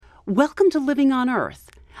Welcome to Living on Earth.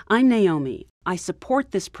 I'm Naomi. I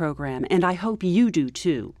support this program, and I hope you do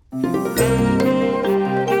too. From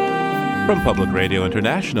Public Radio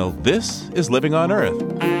International, this is Living on Earth.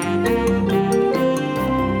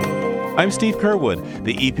 I'm Steve Curwood.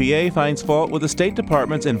 The EPA finds fault with the State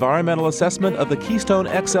Department's environmental assessment of the Keystone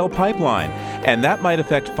XL pipeline, and that might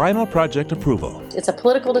affect final project approval. It's a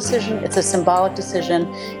political decision, it's a symbolic decision,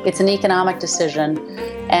 it's an economic decision,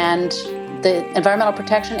 and the Environmental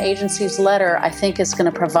Protection Agency's letter, I think, is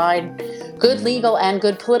going to provide good legal and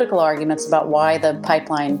good political arguments about why the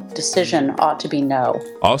pipeline decision ought to be no.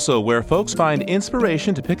 Also, where folks find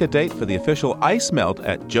inspiration to pick a date for the official ice melt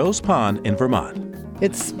at Joe's Pond in Vermont.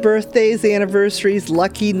 It's birthdays, anniversaries,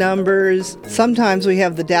 lucky numbers. Sometimes we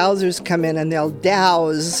have the dowsers come in and they'll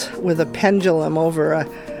douse with a pendulum over a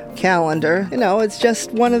calendar. You know, it's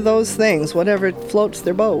just one of those things, whatever floats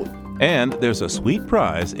their boat. And there's a sweet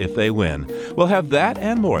prize if they win. We'll have that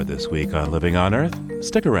and more this week on Living on Earth.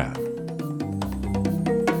 Stick around.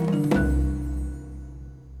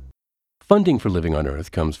 Funding for Living on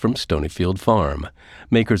Earth comes from Stonyfield Farm,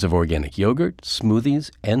 makers of organic yogurt, smoothies,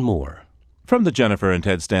 and more. From the Jennifer and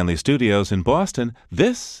Ted Stanley Studios in Boston,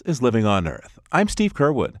 this is Living on Earth. I'm Steve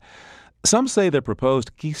Curwood. Some say the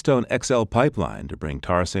proposed Keystone XL pipeline to bring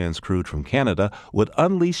tar sands crude from Canada would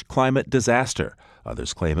unleash climate disaster.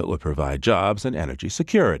 Others claim it would provide jobs and energy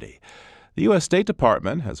security. The U.S. State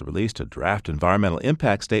Department has released a draft environmental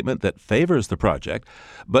impact statement that favors the project,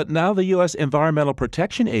 but now the U.S. Environmental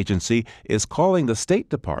Protection Agency is calling the State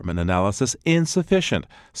Department analysis insufficient,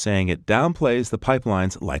 saying it downplays the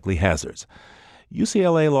pipeline's likely hazards.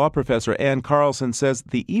 UCLA law professor Ann Carlson says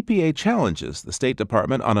the EPA challenges the State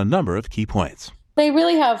Department on a number of key points. They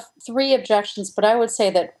really have three objections, but I would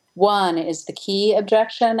say that one is the key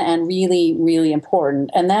objection and really, really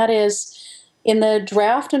important, and that is in the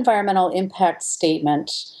draft environmental impact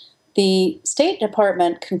statement, the State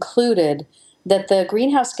Department concluded that the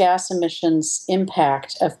greenhouse gas emissions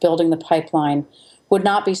impact of building the pipeline would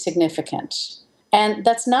not be significant. And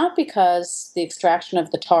that's not because the extraction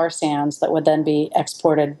of the tar sands that would then be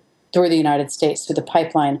exported through the United States through the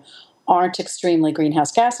pipeline aren't extremely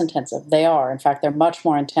greenhouse gas intensive. They are. In fact, they're much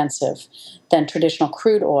more intensive than traditional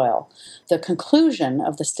crude oil. The conclusion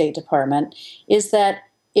of the State Department is that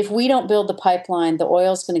if we don't build the pipeline, the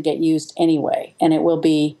oil is going to get used anyway, and it will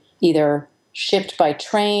be either shipped by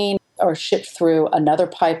train or shipped through another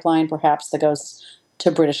pipeline, perhaps that goes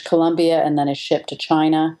to British Columbia and then is shipped to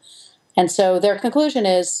China. And so their conclusion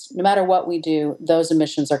is no matter what we do, those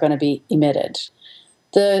emissions are going to be emitted.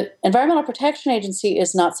 The Environmental Protection Agency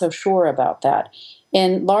is not so sure about that,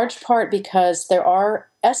 in large part because there are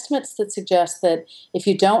estimates that suggest that if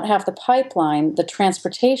you don't have the pipeline, the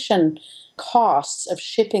transportation costs of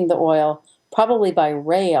shipping the oil, probably by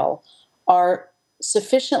rail, are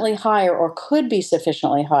sufficiently higher or could be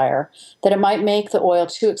sufficiently higher that it might make the oil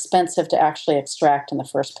too expensive to actually extract in the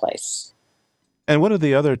first place. And what are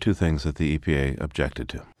the other two things that the EPA objected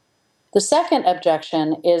to? The second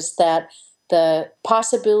objection is that the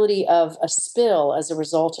possibility of a spill as a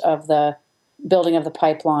result of the building of the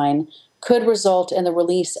pipeline could result in the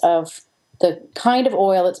release of the kind of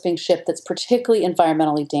oil that's being shipped that's particularly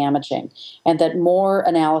environmentally damaging, and that more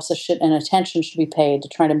analysis and attention should be paid to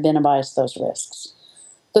try to minimize those risks.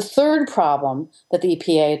 The third problem that the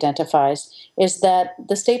EPA identifies is that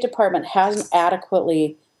the State Department hasn't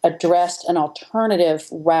adequately addressed an alternative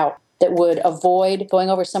route that would avoid going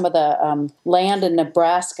over some of the land in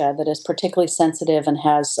Nebraska that is particularly sensitive and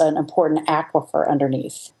has an important aquifer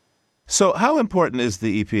underneath. So how important is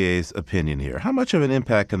the EPA's opinion here? How much of an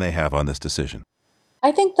impact can they have on this decision?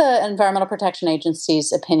 I think the Environmental Protection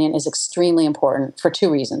Agency's opinion is extremely important for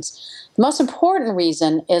two reasons. The most important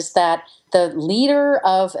reason is that the leader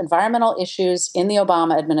of environmental issues in the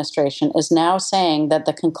Obama administration is now saying that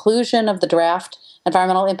the conclusion of the draft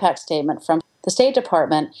environmental impact statement from the State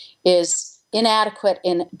Department is inadequate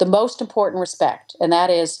in the most important respect, and that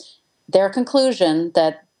is their conclusion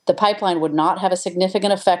that the pipeline would not have a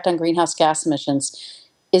significant effect on greenhouse gas emissions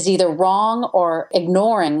is either wrong or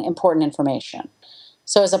ignoring important information.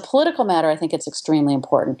 So as a political matter, I think it's extremely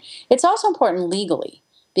important. It's also important legally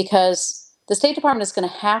because the State Department is going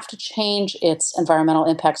to have to change its environmental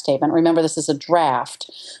impact statement. Remember, this is a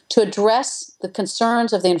draft to address the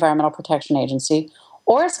concerns of the Environmental Protection Agency,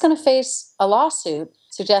 or it's going to face a lawsuit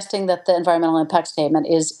suggesting that the environmental impact statement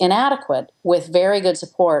is inadequate, with very good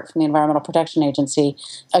support from the Environmental Protection Agency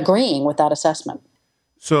agreeing with that assessment.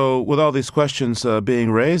 So with all these questions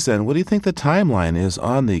being raised, then, what do you think the timeline is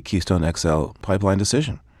on the Keystone XL pipeline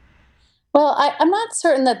decision? Well, I'm not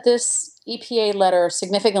certain that this EPA letter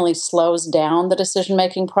significantly slows down the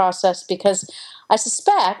decision-making process because I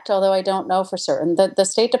suspect, although I don't know for certain, that the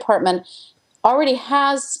State Department already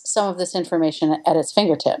has some of this information at its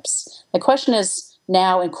fingertips. The question is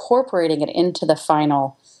now incorporating it into the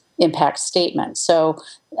final impact statement. So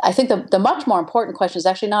I think the much more important question is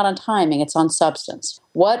actually not on timing, it's on substance.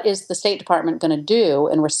 What is the State Department going to do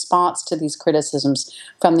in response to these criticisms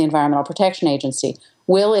from the Environmental Protection Agency?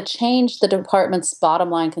 Will it change the department's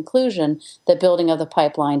bottom line conclusion that building of the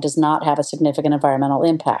pipeline does not have a significant environmental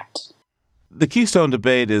impact? The Keystone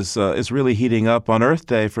debate is really heating up. On Earth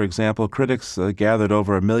Day, for example, critics gathered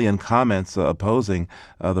over 1 million comments opposing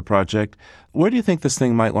the project. Where do you think this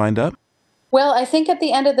thing might wind up? Well, I think at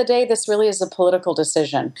the end of the day, this really is a political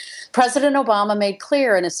decision. President Obama made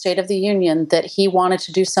clear in his State of the Union that he wanted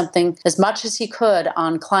to do something as much as he could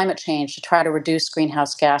on climate change to try to reduce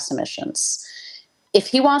greenhouse gas emissions. If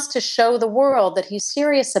he wants to show the world that he's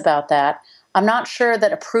serious about that, I'm not sure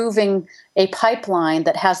that approving a pipeline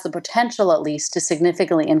that has the potential, at least, to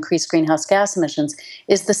significantly increase greenhouse gas emissions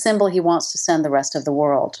is the symbol he wants to send the rest of the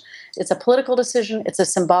world. It's a political decision. It's a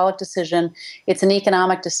symbolic decision. It's an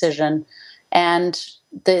economic decision. And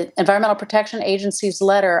the Environmental Protection Agency's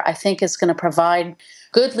letter, I think, is going to provide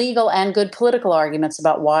good legal and good political arguments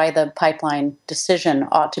about why the pipeline decision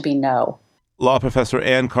ought to be no. Law professor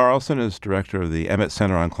Ann Carlson is director of the Emmett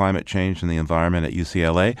Center on Climate Change and the Environment at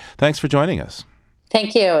UCLA. Thanks for joining us.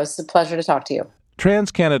 Thank you. It's a pleasure to talk to you.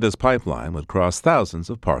 TransCanada's pipeline would cross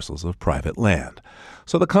thousands of parcels of private land.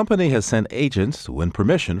 So the company has sent agents to win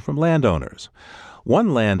permission from landowners.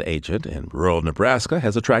 One land agent in rural Nebraska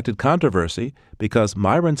has attracted controversy because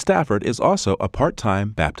Myron Stafford is also a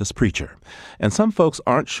part-time Baptist preacher. And some folks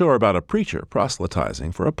aren't sure about a preacher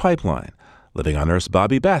proselytizing for a pipeline. Living on Earth's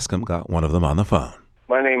Bobby Bascom got one of them on the phone.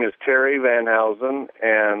 My name is Terry Van Housen,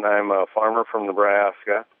 and I'm a farmer from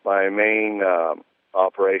Nebraska. My main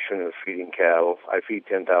operation is feeding cattle. I feed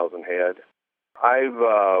 10,000 head.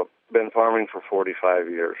 I've been farming for 45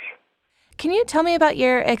 years. Can you tell me about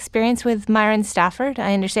your experience with Myron Stafford?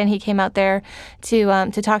 I understand he came out there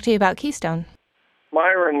to talk to you about Keystone.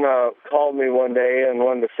 Myron called me one day and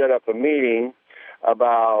wanted to set up a meeting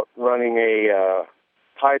about running a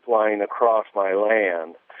pipeline across my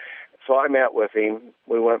land. So I met with him.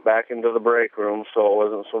 We went back into the break room so it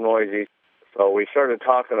wasn't so noisy. So we started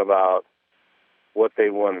talking about what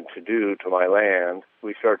they wanted to do to my land.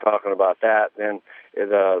 We started talking about that. Then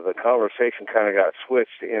the conversation kind of got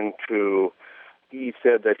switched into, he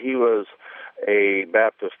said that he was a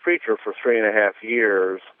Baptist preacher for 3.5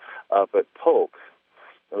 years up at Polk,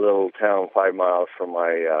 a little town 5 miles from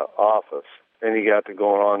my office. Then he got to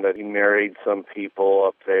going on that he married some people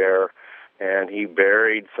up there, and he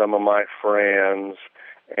buried some of my friends,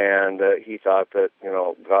 and he thought that,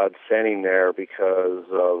 God sent him there because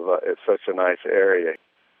of it's such a nice area.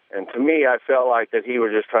 And to me, I felt like that he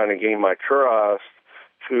was just trying to gain my trust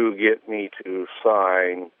to get me to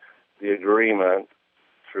sign the agreement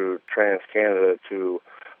through TransCanada to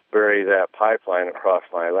bury that pipeline across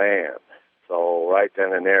my land. So right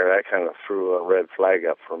then and there, that kind of threw a red flag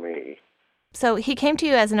up for me. So he came to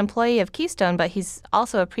you as an employee of Keystone, but he's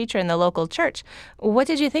also a preacher in the local church. What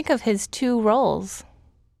did you think of his two roles?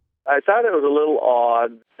 I thought it was a little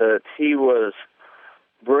odd that he was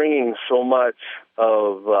bringing so much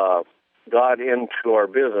of God into our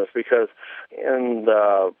business, because in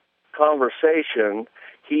the conversation,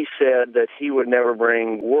 he said that he would never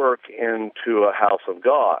bring work into a house of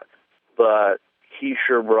God, but he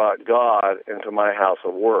sure brought God into my house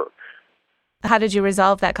of work. How did you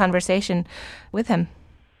resolve that conversation with him?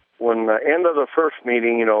 When the end of the first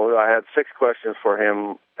meeting, I had 6 questions for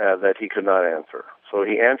him that he could not answer. So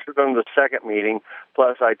he answered them the second meeting,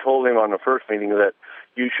 plus I told him on the first meeting that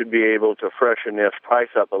you should be able to freshen this price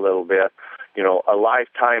up a little bit. A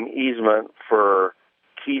lifetime easement for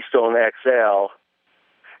Keystone XL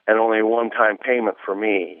and only a one-time payment for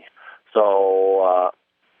me. So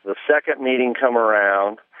the second meeting come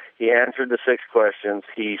around, he answered the 6 questions.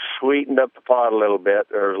 He sweetened up the pot a little bit.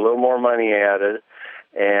 There was a little more money added,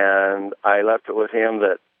 and I left it with him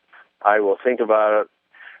that I will think about it,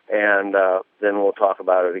 and then we'll talk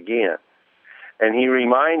about it again. And he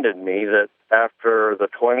reminded me that after the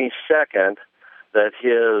 22nd, that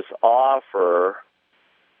his offer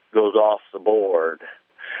goes off the board.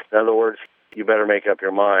 In other words, you better make up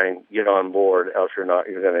your mind, get on board, else you're going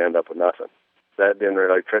to end up with nothing. That didn't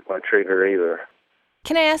really trick my trigger either.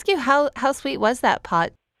 Can I ask you, how sweet was that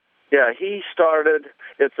pot? Yeah, he started,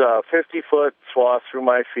 it's a 50-foot swath through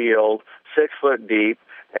my field, 6 foot deep,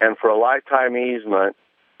 and for a lifetime easement,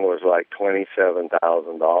 it was like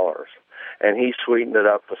 $27,000. And he sweetened it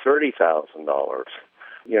up to $30,000.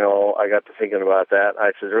 I got to thinking about that.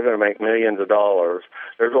 I said, they're going to make millions of dollars.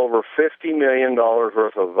 There's over $50 million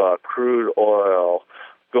worth of crude oil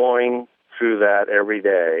going through that every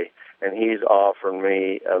day, and he's offering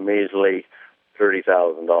me a measly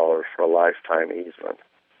 $30,000 for a lifetime easement.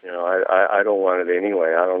 I don't want it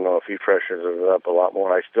anyway. I don't know if he freshens it up a lot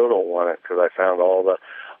more. I still don't want it because I found all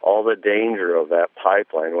the danger of that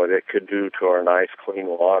pipeline, what it could do to our nice, clean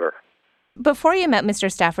water. Before you met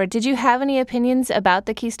Mr. Stafford, did you have any opinions about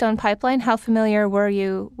the Keystone Pipeline? How familiar were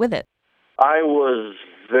you with it? I was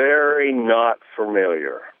very not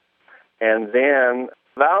familiar. And then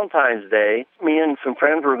Valentine's Day, me and some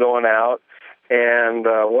friends were going out, and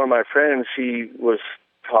one of my friends, she was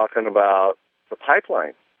talking about the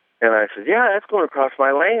pipeline. And I said, yeah, that's going across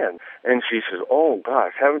my land. And she says, oh,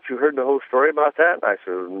 gosh, haven't you heard the whole story about that? And I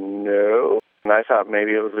said, no. And I thought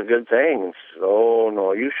maybe it was a good thing. And she said, oh,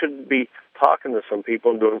 no, you should be talking to some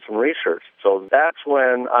people and doing some research. So that's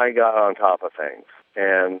when I got on top of things.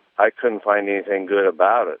 And I couldn't find anything good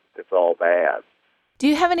about it. It's all bad. Do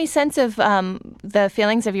you have any sense of the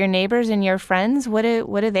feelings of your neighbors and your friends? What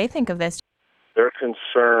do they think of this? Their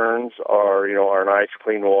concerns are, our nice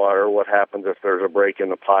clean water, what happens if there's a break in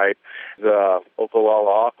the pipe. The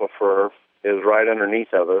Okolala Aquifer is right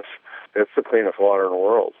underneath of us. It's the cleanest water in the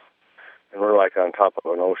world. And we're like on top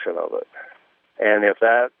of an ocean of it. And if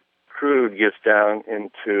that crude gets down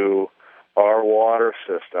into our water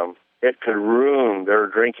system, it could ruin their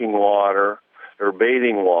drinking water, their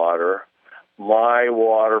bathing water, my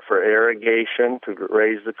water for irrigation to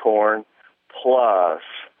raise the corn, plus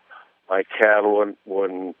my cattle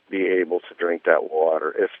wouldn't be able to drink that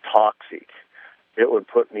water. It's toxic. It would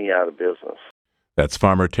put me out of business. That's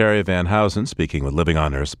farmer Terry Van Housen speaking with Living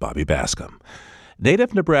on Earth's Bobby Bascom.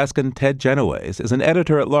 Native Nebraskan Ted Genoways is an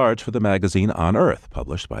editor-at-large for the magazine On Earth,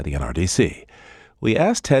 published by the NRDC. We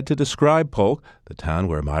asked Ted to describe Polk, the town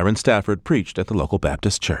where Myron Stafford preached at the local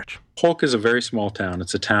Baptist church. Polk is a very small town.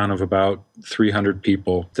 It's a town of about 300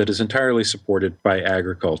 people that is entirely supported by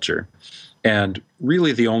agriculture. And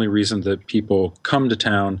really the only reason that people come to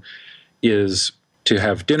town is to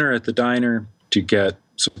have dinner at the diner, to get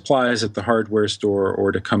supplies at the hardware store,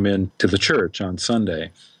 or to come in to the church on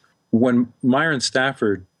Sunday. When Myron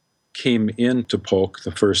Stafford came into Polk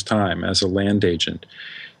the first time as a land agent,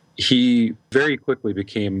 he very quickly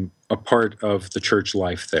became a part of the church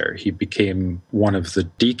life there. He became one of the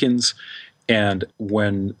deacons, and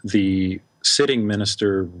when the sitting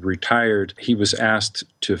minister retired, he was asked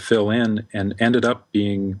to fill in and ended up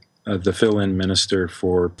being the fill-in minister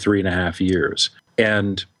for 3.5 years.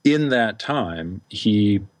 And in that time,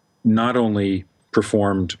 he not only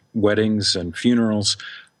performed weddings and funerals,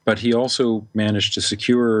 but he also managed to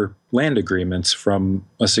secure land agreements from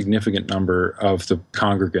a significant number of the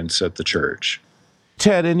congregants at the church.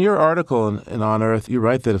 Ted, in your article in On Earth, you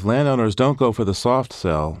write that if landowners don't go for the soft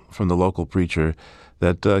sell from the local preacher,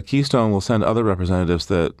 that Keystone will send other representatives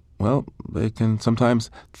that, they can sometimes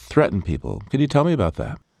threaten people. Could you tell me about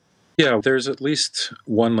that? Yeah, there's at least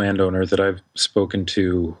one landowner that I've spoken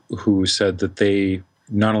to who said that they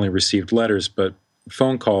not only received letters, but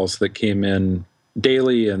phone calls that came in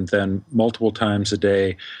daily and then multiple times a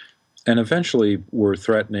day, and eventually were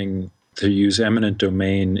threatening to use eminent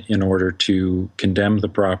domain in order to condemn the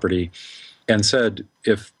property, and said,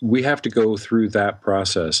 if we have to go through that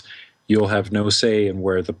process, you'll have no say in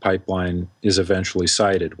where the pipeline is eventually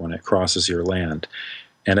sited when it crosses your land.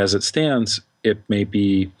 And as it stands, it may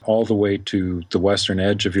be all the way to the western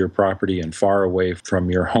edge of your property and far away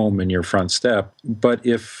from your home and your front step. But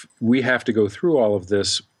if we have to go through all of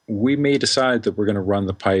this, we may decide that we're going to run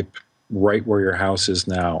the pipe right where your house is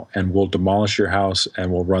now, and we'll demolish your house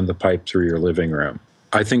and we'll run the pipe through your living room.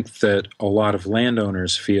 I think that a lot of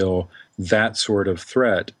landowners feel that sort of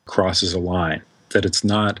threat crosses a line, that it's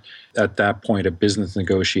not at that point a business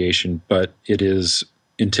negotiation, but it is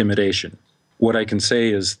intimidation. What I can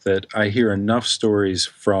say is that I hear enough stories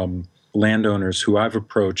from landowners who I've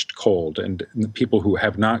approached cold, and people who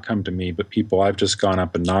have not come to me, but people I've just gone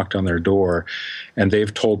up and knocked on their door, and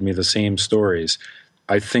they've told me the same stories.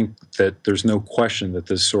 I think that there's no question that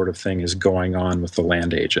this sort of thing is going on with the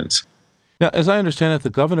land agents. Now, as I understand it, the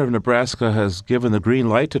governor of Nebraska has given the green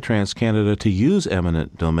light to TransCanada to use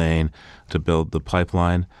eminent domain to build the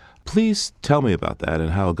pipeline. Please tell me about that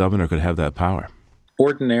and how a governor could have that power.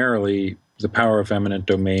 Ordinarily, the power of eminent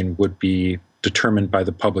domain would be determined by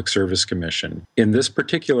the Public Service Commission. In this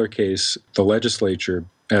particular case, the legislature,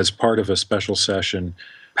 as part of a special session,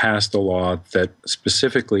 passed a law that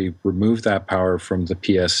specifically removed that power from the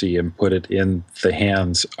PSC and put it in the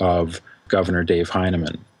hands of Governor Dave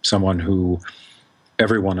Heineman, someone who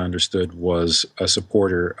everyone understood was a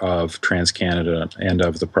supporter of TransCanada and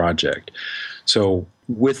of the project. So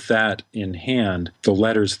with that in hand, the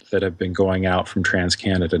letters that have been going out from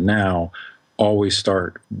TransCanada now always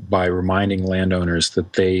start by reminding landowners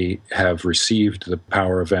that they have received the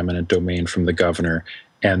power of eminent domain from the governor,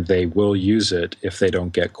 and they will use it if they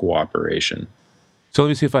don't get cooperation. So let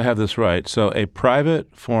me see if I have this right. So a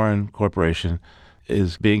private foreign corporation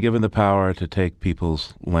is being given the power to take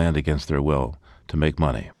people's land against their will to make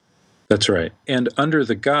money. That's right. And under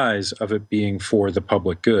the guise of it being for the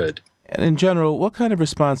public good. And in general, what kind of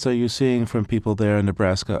response are you seeing from people there in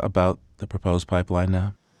Nebraska about the proposed pipeline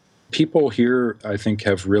now? People here, I think,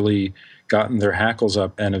 have really gotten their hackles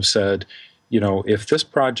up and have said, if this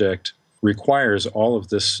project requires all of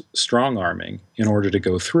this strong-arming in order to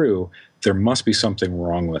go through, there must be something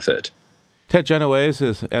wrong with it. Ted Genoways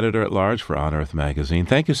is editor-at-large for On Earth magazine.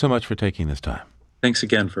 Thank you so much for taking this time. Thanks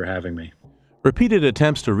again for having me. Repeated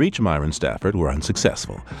attempts to reach Myron Stafford were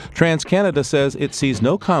unsuccessful. TransCanada says it sees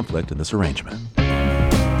no conflict in this arrangement.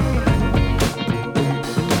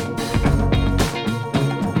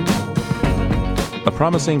 A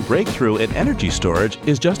promising breakthrough in energy storage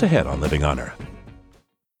is just ahead on Living on Earth.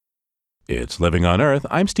 It's Living on Earth.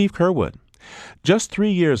 I'm Steve Curwood. Just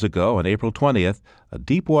 3 years ago, on April 20th, a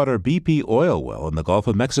deepwater BP oil well in the Gulf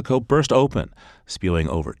of Mexico burst open, spewing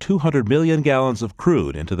over 200 million gallons of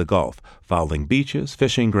crude into the Gulf, fouling beaches,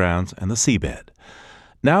 fishing grounds, and the seabed.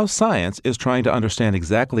 Now science is trying to understand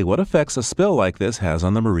exactly what effects a spill like this has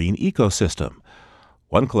on the marine ecosystem.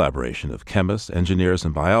 One collaboration of chemists, engineers,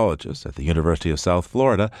 and biologists at the University of South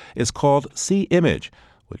Florida is called SEA-IMAGE,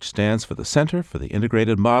 which stands for the Center for the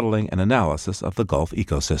Integrated Modeling and Analysis of the Gulf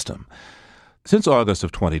Ecosystem. Since August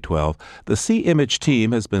of 2012, the SEA-IMAGE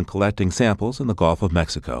team has been collecting samples in the Gulf of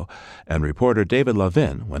Mexico, and reporter David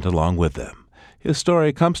Lavin went along with them. His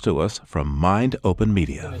story comes to us from Mind Open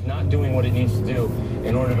Media. It's not doing what it needs to do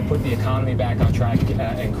in order to put the economy back on track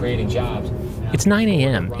and creating jobs. It's 9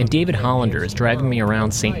 a.m., and David Hollander is driving me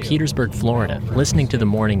around St. Petersburg, Florida, listening to the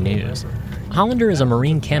morning news. Hollander is a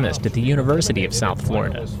marine chemist at the University of South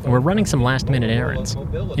Florida, and we're running some last-minute errands.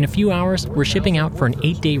 In a few hours, we're shipping out for an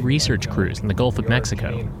 8-day research cruise in the Gulf of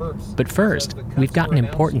Mexico. But first, we've got an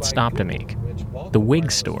important stop to make: the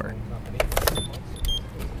wig store.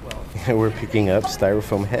 We're picking up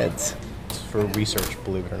styrofoam heads for research,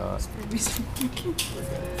 believe it or not.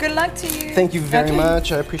 Good luck to you. Thank you very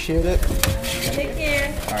much. I appreciate it. Take care.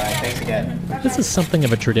 All right, thanks again. This is something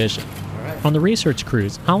of a tradition. On the research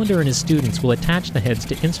cruise, Hollander and his students will attach the heads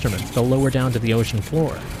to instruments they'll lower down to the ocean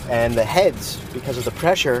floor. And the heads, because of the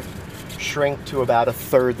pressure, shrink to about a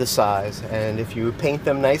third the size. And if you paint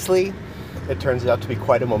them nicely, it turns out to be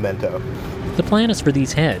quite a memento. The plan is for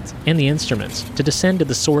these heads and the instruments to descend to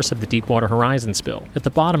the source of the Deepwater Horizon spill at the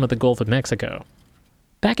bottom of the Gulf of Mexico.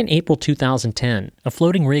 Back in April 2010, a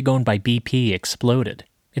floating rig owned by BP exploded.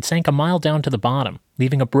 It sank a mile down to the bottom,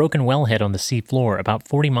 leaving a broken wellhead on the seafloor about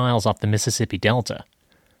 40 miles off the Mississippi Delta.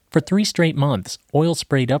 For 3 straight months, oil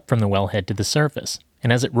sprayed up from the wellhead to the surface,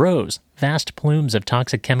 and as it rose, vast plumes of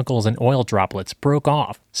toxic chemicals and oil droplets broke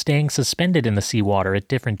off, staying suspended in the seawater at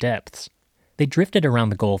different depths. They drifted around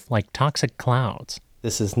the Gulf like toxic clouds.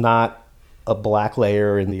 This is not a black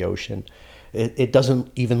layer in the ocean. It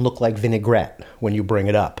doesn't even look like vinaigrette when you bring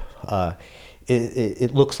it up.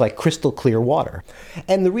 It looks like crystal clear water.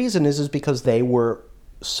 And the reason is because they were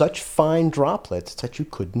such fine droplets that you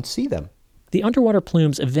couldn't see them. The underwater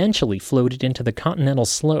plumes eventually floated into the continental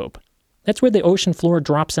slope. That's where the ocean floor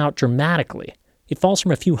drops out dramatically. It falls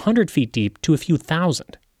from a few hundred feet deep to a few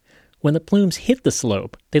thousand. When the plumes hit the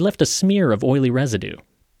slope, they left a smear of oily residue.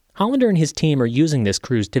 Hollander and his team are using this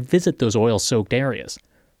cruise to visit those oil-soaked areas.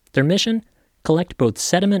 Their mission? Collect both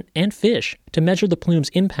sediment and fish to measure the plume's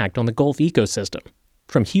impact on the Gulf ecosystem,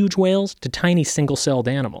 from huge whales to tiny single-celled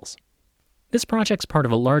animals. This project's part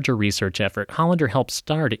of a larger research effort Hollander helped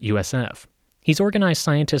start at USF. He's organized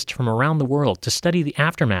scientists from around the world to study the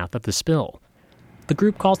aftermath of the spill. The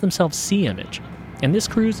group calls themselves SEA-IMAGE, and this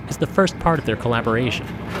cruise is the first part of their collaboration.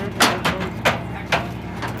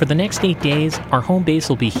 For the next 8 days, our home base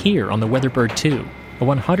will be here on the Weatherbird 2, a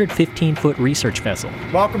 115-foot research vessel.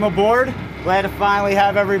 Welcome aboard. Glad to finally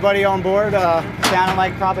have everybody on board. Sounding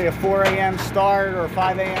like probably a 4 a.m. start or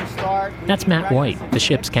 5 a.m. start. That's Matt White, the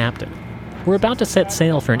ship's captain. We're about to set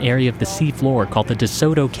sail for an area of the seafloor called the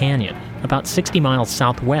DeSoto Canyon, about 60 miles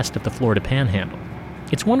southwest of the Florida Panhandle.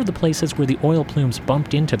 It's one of the places where the oil plumes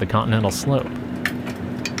bumped into the continental slope.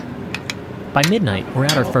 By midnight, we're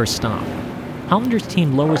at our first stop. Hollander's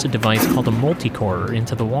team lowers a device called a multicorer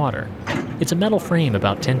into the water. It's a metal frame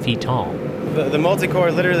about 10 feet tall. The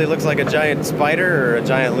multicore literally looks like a giant spider or a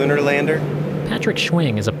giant lunar lander. Patrick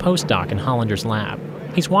Schwing is a postdoc in Hollander's lab.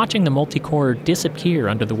 He's watching the multi-core disappear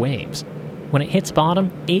under the waves. When it hits bottom,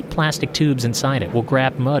 8 plastic tubes inside it will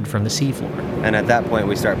grab mud from the seafloor. And at that point,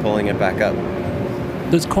 we start pulling it back up.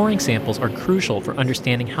 Those coring samples are crucial for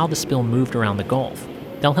understanding how the spill moved around the Gulf.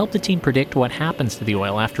 They'll help the team predict what happens to the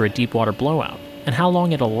oil after a deep water blowout and how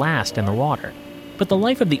long it'll last in the water. But the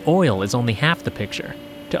life of the oil is only half the picture.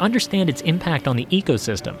 To understand its impact on the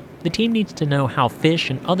ecosystem, the team needs to know how fish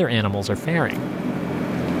and other animals are faring.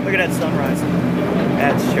 Look at that sunrise.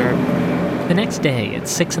 That's sharp. The next day, at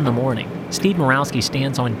 6 in the morning, Steve Murawski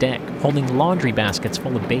stands on deck holding laundry baskets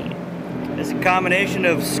full of bait. It's a combination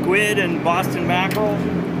of squid and Boston mackerel.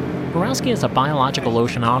 Murawski is a biological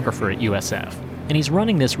oceanographer at USF, and he's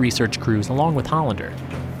running this research cruise along with Hollander.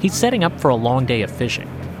 He's setting up for a long day of fishing.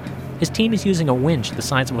 His team is using a winch the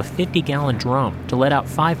size of a 50-gallon drum to let out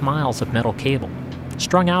 5 miles of metal cable.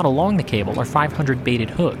 Strung out along the cable are 500 baited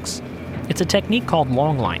hooks. It's a technique called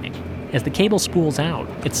longlining. As the cable spools out,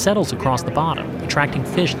 it settles across the bottom, attracting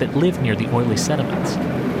fish that live near the oily sediments.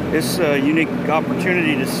 It's a unique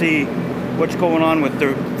opportunity to see what's going on with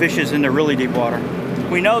the fishes in the really deep water.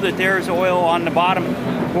 We know that there's oil on the bottom.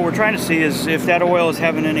 What we're trying to see is if that oil is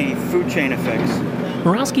having any food chain effects.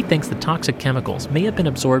 Murawski thinks the toxic chemicals may have been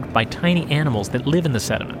absorbed by tiny animals that live in the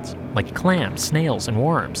sediments, like clams, snails, and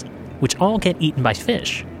worms, which all get eaten by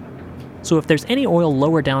fish. So if there's any oil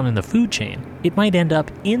lower down in the food chain, it might end up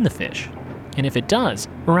in the fish. And if it does,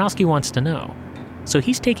 Murawski wants to know. So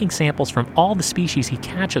he's taking samples from all the species he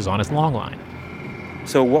catches on his longline.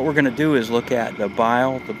 So what we're going to do is look at the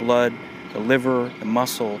bile, the blood, the liver, the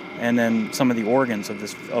muscle, and then some of the organs of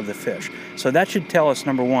the fish. So that should tell us,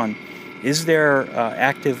 number one, is there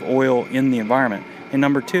active oil in the environment? And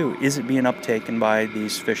number two, is it being uptaken by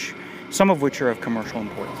these fish, some of which are of commercial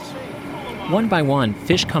importance? One by one,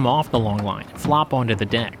 fish come off the longline and flop onto the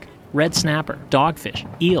deck. Red snapper, dogfish,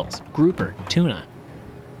 eels, grouper, tuna.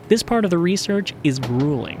 This part of the research is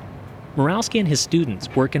grueling. Murawski and his students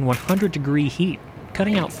work in 100-degree heat,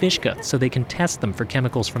 cutting out fish guts so they can test them for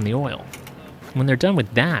chemicals from the oil. When they're done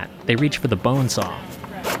with that, they reach for the bone saw.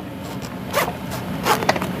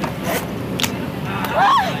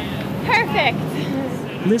 Perfect!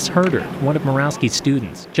 Liz Herder, one of Murawski's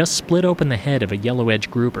students, just split open the head of a yellow-edge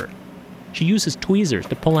grouper. She uses tweezers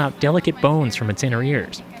to pull out delicate bones from its inner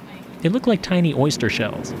ears. They look like tiny oyster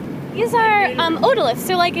shells. These are otoliths.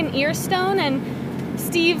 They're like an ear stone, and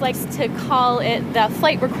Steve likes to call it the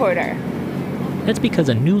flight recorder. That's because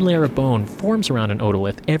a new layer of bone forms around an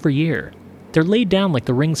otolith every year. They're laid down like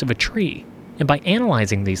the rings of a tree, and by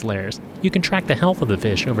analyzing these layers, you can track the health of the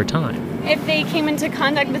fish over time. If they came into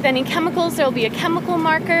contact with any chemicals, there will be a chemical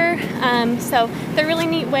marker. So they're a really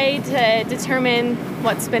neat way to determine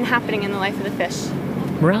what's been happening in the life of the fish.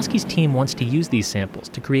 Murawski's team wants to use these samples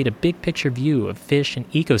to create a big-picture view of fish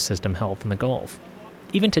and ecosystem health in the Gulf.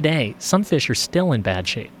 Even today, some fish are still in bad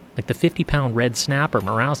shape, like the 50-pound red snapper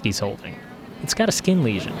Murawski's holding. It's got a skin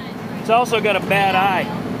lesion. It's also got a bad eye.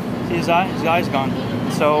 See his eye? His eye's gone.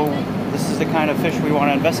 So this is the kind of fish we want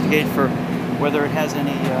to investigate for whether it has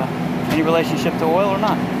any relationship to oil or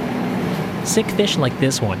not. Sick fish like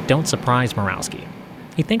this one don't surprise Murawski.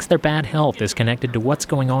 He thinks their bad health is connected to what's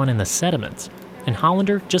going on in the sediments, and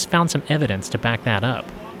Hollander just found some evidence to back that up.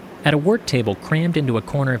 At a work table crammed into a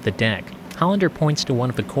corner of the deck, Hollander points to one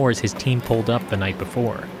of the cores his team pulled up the night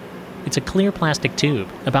before. It's a clear plastic tube,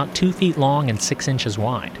 about 2 feet long and 6 inches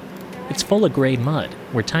wide. It's full of gray mud,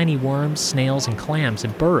 where tiny worms, snails, and clams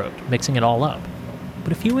had burrowed, mixing it all up.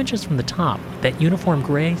 But a few inches from the top, that uniform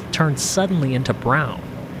gray turns suddenly into brown.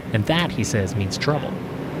 And that, he says, means trouble.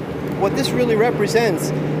 What this really represents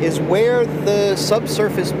is where the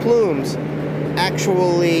subsurface plumes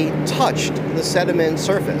actually touched the sediment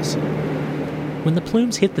surface. When the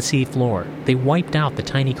plumes hit the sea floor, they wiped out the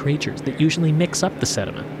tiny creatures that usually mix up the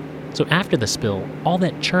sediment. So after the spill, all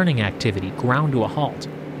that churning activity ground to a halt.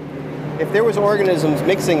 If there was organisms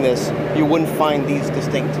mixing this, you wouldn't find these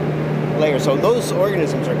distinct layers. So those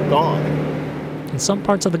organisms are gone. In some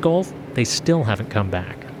parts of the Gulf, they still haven't come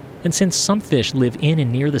back. And since some fish live in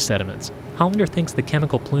and near the sediments, Hollander thinks the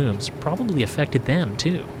chemical plumes probably affected them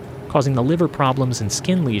too, causing the liver problems and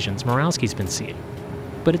skin lesions Murawski's been seeing.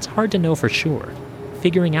 But it's hard to know for sure.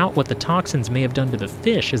 Figuring out what the toxins may have done to the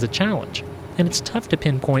fish is a challenge, and it's tough to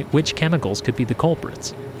pinpoint which chemicals could be the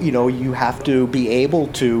culprits. You have to be able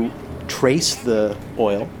to trace the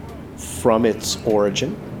oil from its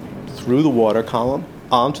origin through the water column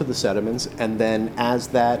onto the sediments, and then as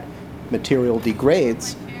that material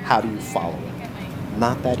degrades, how do you follow it?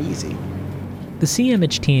 Not that easy. The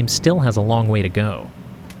Sea-Image team still has a long way to go.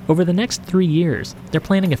 Over the next 3 years, they're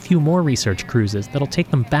planning a few more research cruises that'll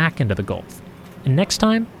take them back into the Gulf. And next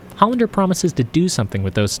time, Hollander promises to do something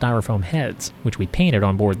with those styrofoam heads, which we painted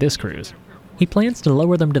on board this cruise. He plans to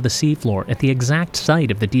lower them to the seafloor at the exact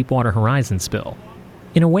site of the Deepwater Horizon spill.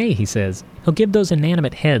 In a way, he says, he'll give those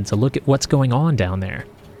inanimate heads a look at what's going on down there,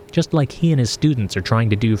 just like he and his students are trying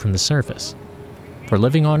to do from the surface. For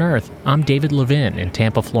Living on Earth, I'm David Levin in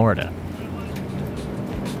Tampa, Florida.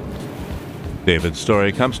 David's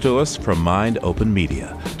story comes to us from Mind Open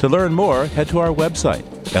Media. To learn more, head to our website,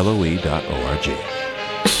 loe.org.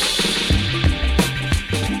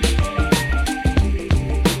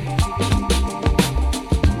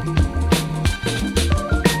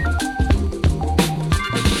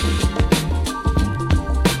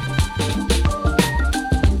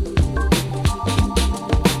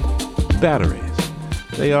 Batteries.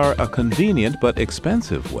 They are a convenient but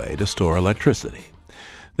expensive way to store electricity.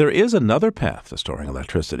 There is another path to storing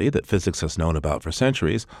electricity that physics has known about for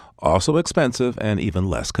centuries, also expensive and even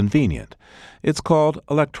less convenient. It's called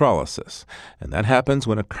electrolysis, and that happens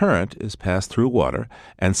when a current is passed through water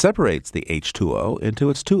and separates the H2O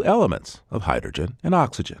into its two elements of hydrogen and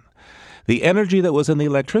oxygen. The energy that was in the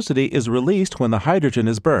electricity is released when the hydrogen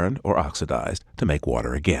is burned or oxidized to make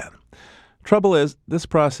water again. Trouble is, this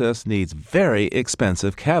process needs very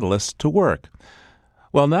expensive catalysts to work.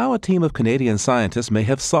 Well, now a team of Canadian scientists may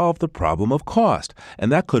have solved the problem of cost,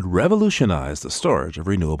 and that could revolutionize the storage of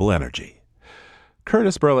renewable energy.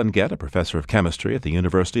 Curtis Berlin-Gett, a professor of chemistry at the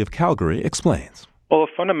University of Calgary, explains. Well, a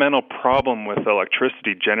fundamental problem with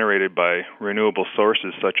electricity generated by renewable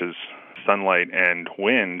sources such as sunlight and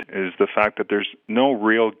wind is the fact that there's no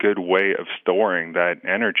real good way of storing that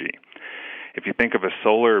energy. If you think of a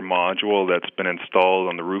solar module that's been installed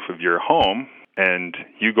on the roof of your home, and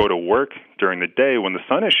you go to work during the day when the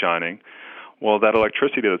sun is shining, well, that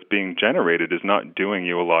electricity that's being generated is not doing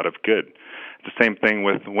you a lot of good. The same thing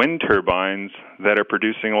with wind turbines that are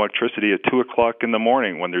producing electricity at 2 o'clock in the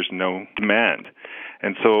morning when there's no demand.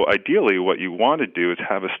 And so ideally what you want to do is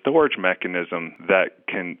have a storage mechanism that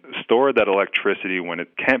can store that electricity when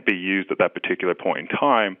it can't be used at that particular point in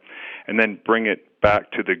time, and then bring it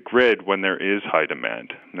back to the grid when there is high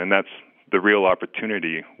demand. And that's the real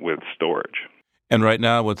opportunity with storage. And right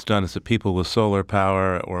now what's done is that people with solar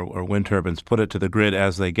power or wind turbines put it to the grid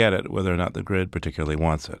as they get it, whether or not the grid particularly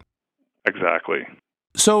wants it. Exactly.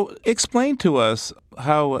 So explain to us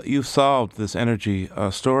how you've solved this energy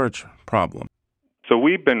storage problem. So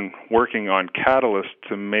we've been working on catalysts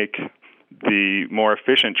to make the more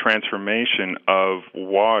efficient transformation of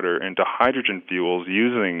water into hydrogen fuels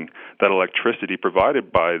using that electricity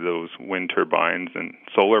provided by those wind turbines and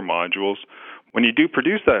solar modules. When you do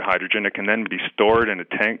produce that hydrogen, it can then be stored in a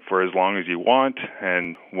tank for as long as you want,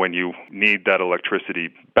 and when you need that electricity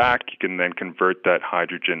back, you can then convert that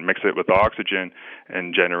hydrogen, mix it with oxygen,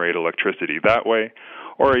 and generate electricity that way.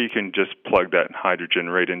 Or you can just plug that hydrogen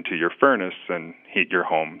right into your furnace and heat your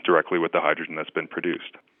home directly with the hydrogen that's been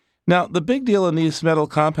produced. Now, the big deal in these metal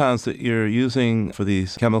compounds that you're using for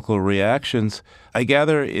these chemical reactions, I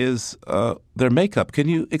gather, is their makeup. Can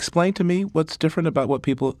you explain to me what's different about what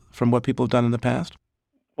people have done in the past?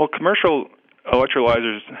 Well, commercial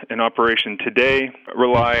electrolyzers in operation today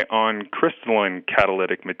rely on crystalline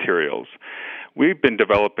catalytic materials. We've been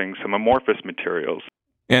developing some amorphous materials.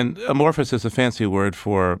 And amorphous is a fancy word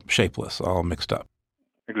for shapeless, all mixed up.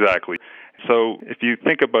 Exactly. So if you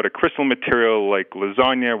think about a crystal material like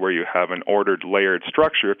lasagna, where you have an ordered layered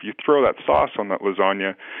structure, if you throw that sauce on that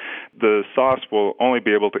lasagna, the sauce will only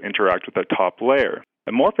be able to interact with that top layer.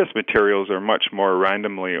 Amorphous materials are much more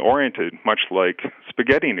randomly oriented, much like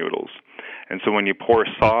spaghetti noodles. And so when you pour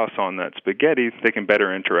sauce on that spaghetti, they can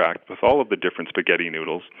better interact with all of the different spaghetti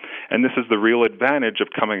noodles. And this is the real advantage of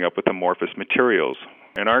coming up with amorphous materials.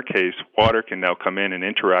 In our case, water can now come in and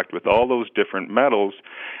interact with all those different metals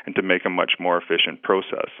and to make a much more efficient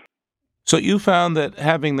process. So you found that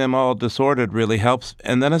having them all disordered really helps.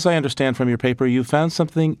 And then, as I understand from your paper, you found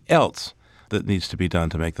something else that needs to be done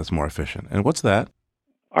to make this more efficient. And what's that?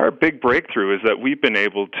 Our big breakthrough is that we've been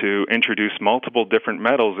able to introduce multiple different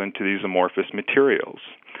metals into these amorphous materials.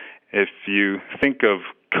 If you think of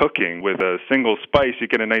cooking with a single spice, you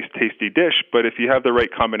get a nice tasty dish, but if you have the right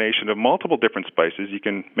combination of multiple different spices, you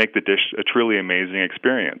can make the dish a truly amazing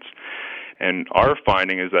experience. And our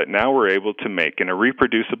finding is that now we're able to make, in a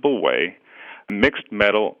reproducible way, mixed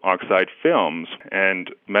metal oxide films, and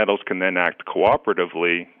metals can then act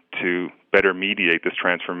cooperatively to better mediate this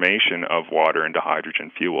transformation of water into hydrogen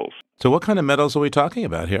fuels. So what kind of metals are we talking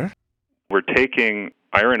about here? We're taking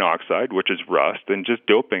iron oxide, which is rust, and just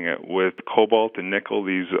doping it with cobalt and nickel.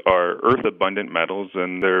 These are earth-abundant metals,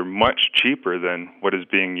 and they're much cheaper than what is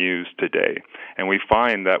being used today. And we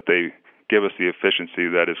find that they give us the efficiency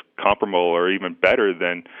that is comparable or even better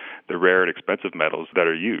than the rare and expensive metals that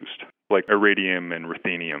are used, like iridium and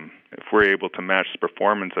ruthenium. If we're able to match the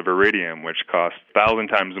performance of iridium, which costs 1,000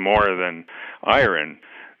 times more than iron,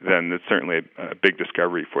 then it's certainly a big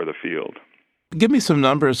discovery for the field. Give me some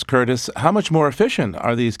numbers, Curtis. How much more efficient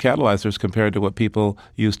are these catalyzers compared to what people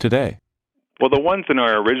use today? Well, the ones in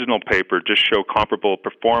our original paper just show comparable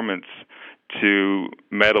performance to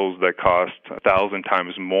metals that cost 1,000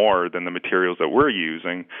 times more than the materials that we're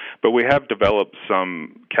using. But we have developed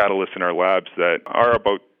some catalysts in our labs that are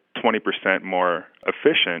about 20% more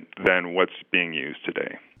efficient than what's being used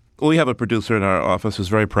today. We have a producer in our office who's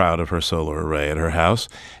very proud of her solar array at her house,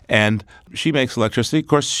 and she makes electricity. Of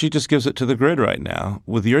course, she just gives it to the grid right now.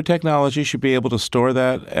 With your technology, she'd be able to store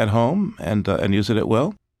that at home and use it at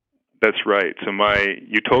will? That's right. So my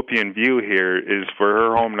utopian view here is for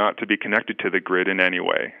her home not to be connected to the grid in any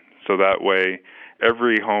way. So that way,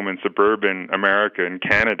 every home in suburban America and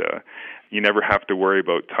Canada, you never have to worry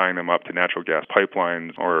about tying them up to natural gas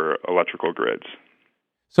pipelines or electrical grids.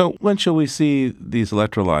 So when shall we see these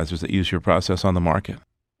electrolyzers that use your process on the market?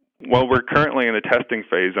 Well, we're currently in the testing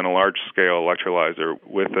phase on a large-scale electrolyzer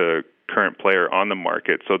with a current player on the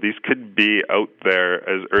market. So these could be out there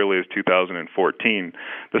as early as 2014.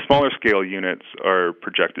 The smaller scale units are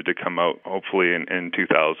projected to come out hopefully in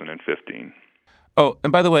 2015. Oh,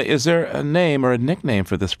 and by the way, is there a name or a nickname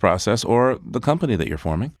for this process or the company that you're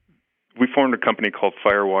forming? We formed a company called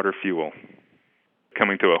Firewater Fuel,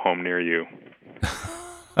 coming to a home near you.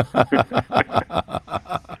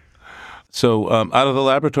 So out of the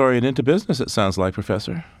laboratory and into business, it sounds like,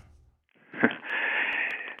 Professor.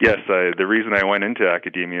 Yes, the reason I went into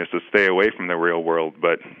academia is to stay away from the real world,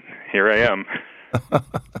 but here I am.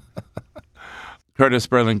 Curtis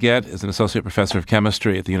Berlin-Get is an associate professor of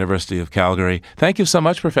chemistry at the University of Calgary. Thank you so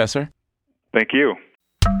much, Professor. Thank you.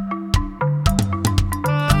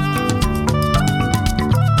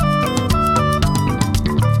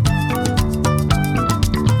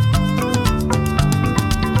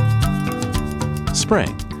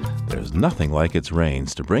 Spring. There's nothing like its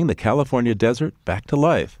rains to bring the California desert back to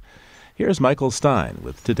life. Here's Michael Stein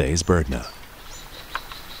with today's BirdNote.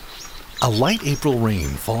 A light April rain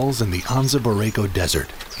falls in the Anza Borrego Desert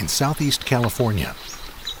in southeast California.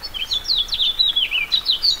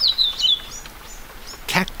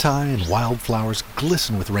 Cacti and wildflowers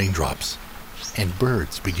glisten with raindrops, and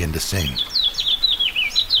birds begin to sing.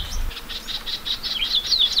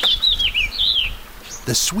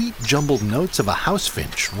 The sweet jumbled notes of a house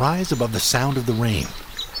finch rise above the sound of the rain.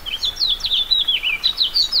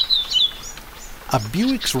 A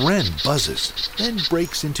Buick's wren buzzes, then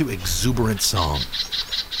breaks into exuberant song.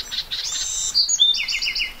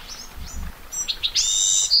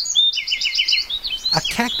 A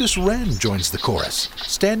cactus wren joins the chorus,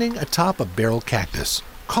 standing atop a barrel cactus,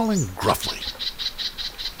 calling gruffly.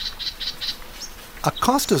 A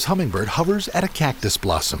Costa's hummingbird hovers at a cactus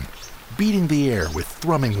blossom, beating the air with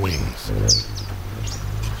thrumming wings.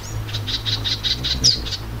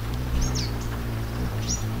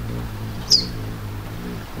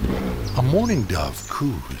 A mourning dove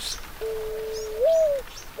coos.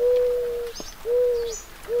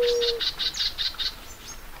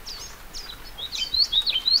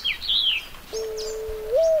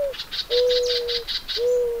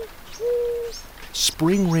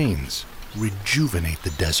 Spring rains rejuvenate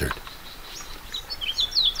the desert.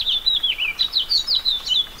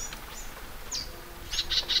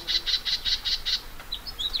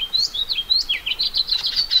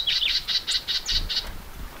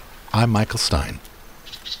 I'm Michael Stein.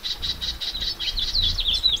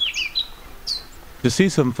 To see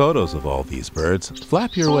some photos of all these birds,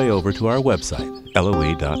 flap your way over to our website,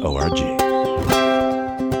 loe.org.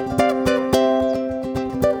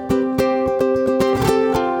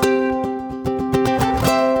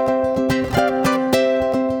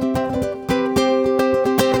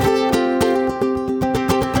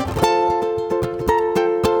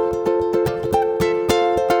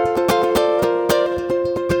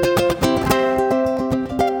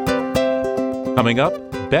 Coming up,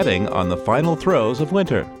 betting on the final throes of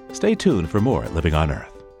winter. Stay tuned for more at Living on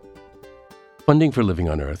Earth. Funding for Living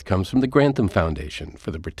on Earth comes from the Grantham Foundation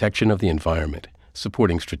for the Protection of the Environment,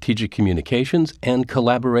 supporting strategic communications and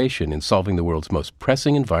collaboration in solving the world's most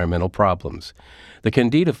pressing environmental problems. The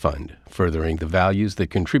Candida Fund, furthering the values that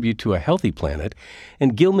contribute to a healthy planet,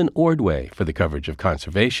 and Gilman Ordway for the coverage of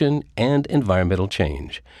conservation and environmental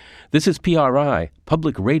change. This is PRI,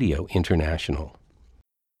 Public Radio International.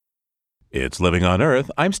 It's Living on Earth.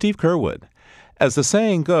 I'm Steve Curwood. As the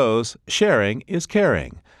saying goes, sharing is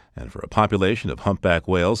caring. And for a population of humpback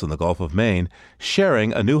whales in the Gulf of Maine,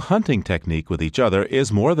 sharing a new hunting technique with each other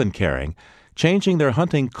is more than caring. Changing their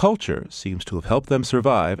hunting culture seems to have helped them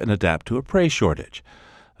survive and adapt to a prey shortage.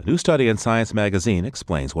 A new study in Science magazine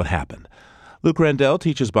explains what happened. Luke Rendell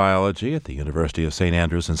teaches biology at the University of St.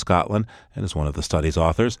 Andrews in Scotland and is one of the study's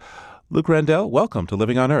authors. Luke Rendell, welcome to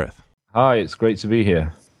Living on Earth. Hi, it's great to be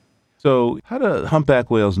here. So, how do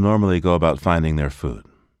humpback whales normally go about finding their food?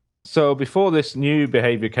 So before this new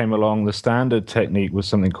behavior came along, the standard technique was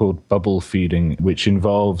something called bubble feeding, which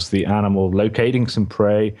involves the animal locating some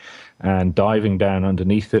prey and diving down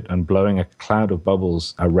underneath it and blowing a cloud of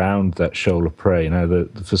bubbles around that shoal of prey. Now,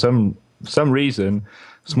 for some reason,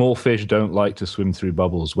 small fish don't like to swim through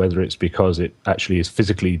bubbles, whether it's because it actually is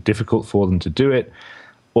physically difficult for them to do it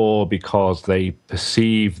or because they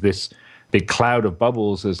perceive this big cloud of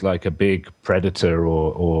bubbles as like a big predator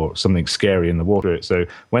or something scary in the water. So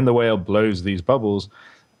when the whale blows these bubbles,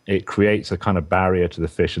 it creates a kind of barrier to the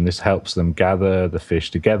fish, and this helps them gather the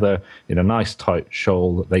fish together in a nice tight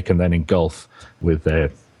shoal that they can then engulf with their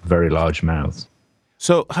very large mouths.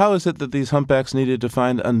 So how is it that these humpbacks needed to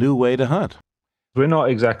find a new way to hunt? We're not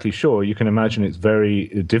exactly sure. You can imagine it's very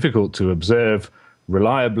difficult to observe,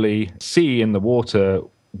 reliably see in the water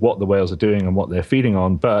what the whales are doing and what they're feeding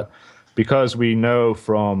on, but because we know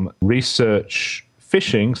from research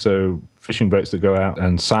fishing, so fishing boats that go out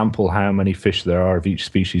and sample how many fish there are of each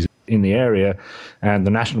species in the area, and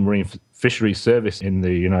the National Marine Fisheries Service in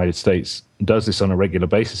the United States does this on a regular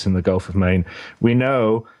basis in the Gulf of Maine, we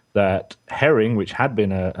know that herring, which had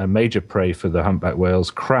been a major prey for the humpback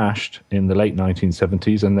whales, crashed in the late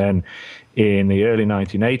 1970s, and then in the early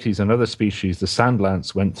 1980s, another species, the sand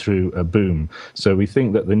lance, went through a boom. So we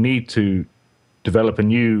think that the need to develop a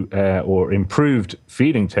new or improved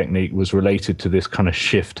feeding technique was related to this kind of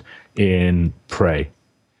shift in prey.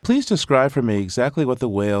 Please describe for me exactly what the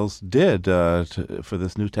whales did for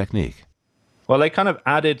this new technique. Well, they kind of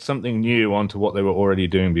added something new onto what they were already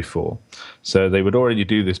doing before. So they would already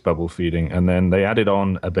do this bubble feeding, and then they added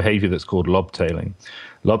on a behavior that's called lobtailing.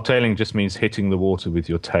 Lobtailing just means hitting the water with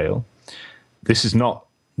your tail. This is not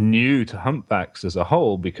new to humpbacks as a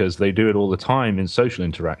whole because they do it all the time in social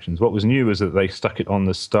interactions. What was new was that they stuck it on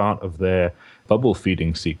the start of their bubble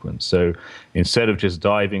feeding sequence. So instead of just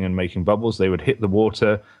diving and making bubbles, they would hit the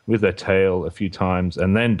water with their tail a few times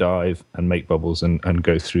and then dive and make bubbles and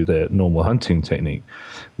go through their normal hunting technique.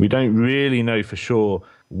 We don't really know for sure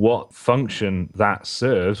what function that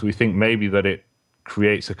serves. We think maybe that it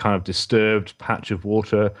creates a kind of disturbed patch of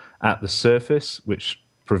water at the surface, which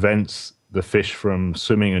prevents the fish from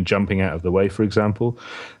swimming and jumping out of the way, for example.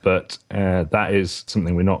 But that is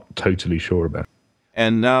something we're not totally sure about.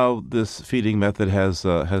 And now this feeding method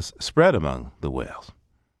has spread among the whales.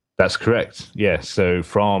 That's correct, yes. So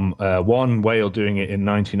from one whale doing it in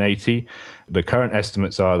 1980, the current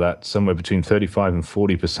estimates are that somewhere between 35 and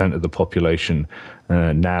 40% of the population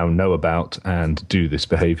now know about and do this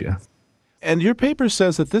behavior. And your paper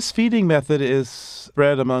says that this feeding method is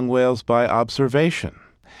spread among whales by observation.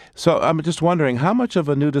 So I'm just wondering, how much of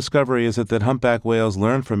a new discovery is it that humpback whales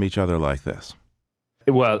learn from each other like this?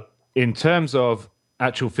 Well, in terms of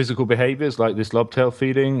actual physical behaviors like this lobtail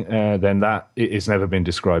feeding, then that has never been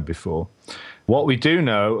described before. What we do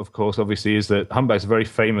know, of course, obviously, is that humpbacks are very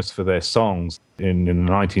famous for their songs. In the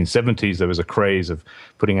 1970s, there was a craze of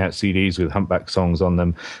putting out CDs with humpback songs on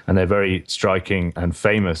them, and they're very striking and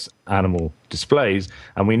famous animal displays.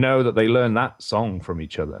 And we know that they learn that song from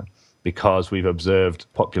each other, because we've observed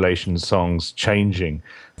population songs changing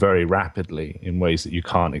very rapidly in ways that you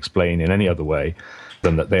can't explain in any other way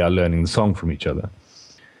than that they are learning the song from each other.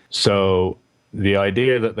 So the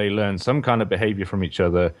idea that they learn some kind of behavior from each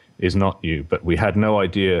other is not new, but we had no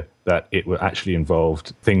idea that it actually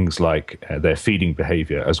involved things like their feeding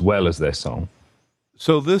behavior as well as their song.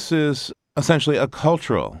 So this is essentially a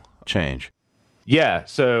cultural change. Yeah,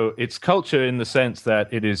 so it's culture in the sense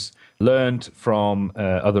that it is learned from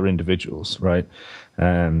other individuals, right?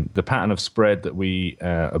 The pattern of spread that we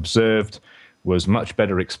observed was much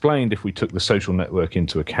better explained if we took the social network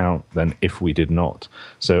into account than if we did not.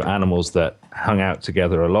 So animals that hung out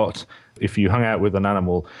together a lot, if you hung out with an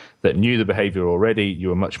animal that knew the behavior already, you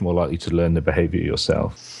were much more likely to learn the behavior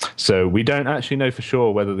yourself. So we don't actually know for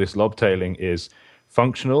sure whether this lobtailing is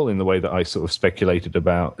functional in the way that I sort of speculated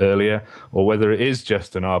about earlier, or whether it is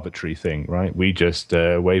just an arbitrary thing, right? We just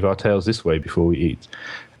wave our tails this way before we eat.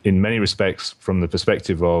 In many respects, from the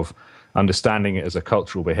perspective of understanding it as a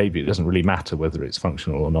cultural behavior, it doesn't really matter whether it's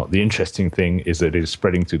functional or not. The interesting thing is that it is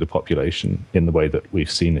spreading through the population in the way that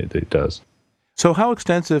we've seen it does. So how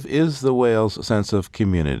extensive is the whale's sense of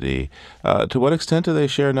community? To what extent do they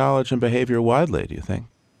share knowledge and behavior widely, do you think?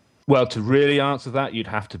 Well, to really answer that, you'd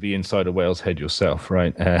have to be inside a whale's head yourself,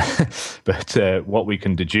 right? But what we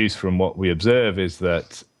can deduce from what we observe is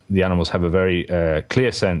that the animals have a very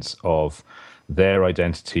clear sense of their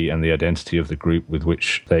identity and the identity of the group with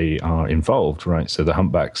which they are involved, right? So the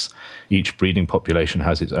humpbacks, each breeding population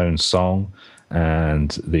has its own song,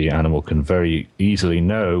 and the animal can very easily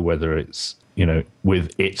know whether it's,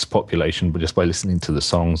 with its population, but just by listening to the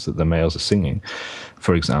songs that the males are singing,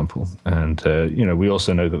 for example. And, we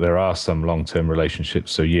also know that there are some long-term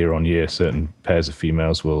relationships. So year on year, certain pairs of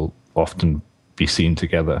females will often be seen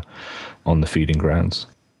together on the feeding grounds.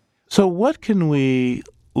 So what can we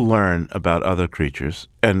learn about other creatures,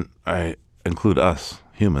 and I include us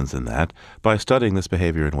humans in that, by studying this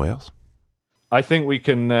behavior in whales? I think we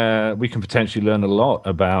can potentially learn a lot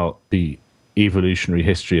about the evolutionary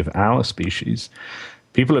history of our species.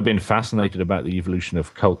 People have been fascinated about the evolution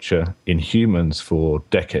of culture in humans for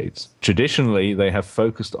decades. Traditionally, they have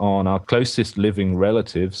focused on our closest living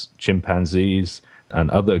relatives, chimpanzees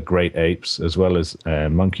and other great apes, as well as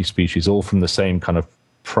monkey species, all from the same kind of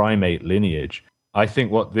primate lineage. I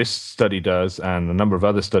think what this study does, and a number of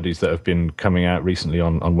other studies that have been coming out recently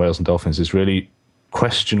on whales and dolphins, is really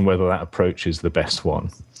question whether that approach is the best one.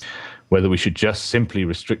 Whether we should just simply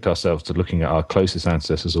restrict ourselves to looking at our closest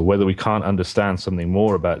ancestors, or whether we can't understand something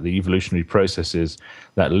more about the evolutionary processes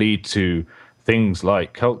that lead to things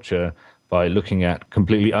like culture by looking at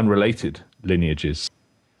completely unrelated lineages.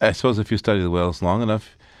 I suppose if you study the whales long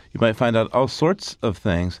enough, you might find out all sorts of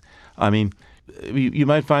things. I mean, you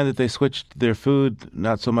might find that they switched their food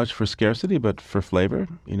not so much for scarcity, but for flavor,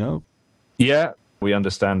 Yeah, we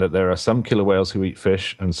understand that there are some killer whales who eat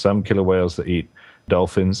fish and some killer whales that eat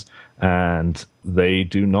dolphins, and they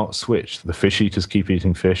do not switch. The fish eaters keep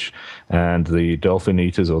eating fish, and the dolphin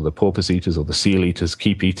eaters or the porpoise eaters or the seal eaters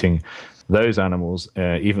keep eating those animals,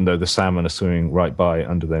 even though the salmon are swimming right by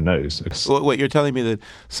under their nose. Wait, you're telling me that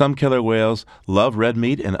some killer whales love red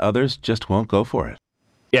meat and others just won't go for it?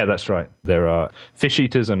 Yeah, that's right. There are fish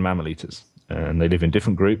eaters and mammal eaters, and they live in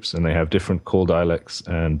different groups, and they have different call dialects,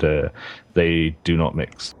 and they do not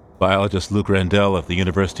mix. Biologist Luke Randell of the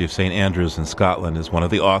University of St. Andrews in Scotland is one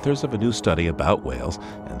of the authors of a new study about whales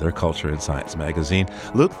and their culture in Science magazine.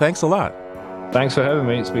 Luke, thanks a lot. Thanks for having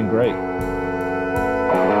me. It's been great.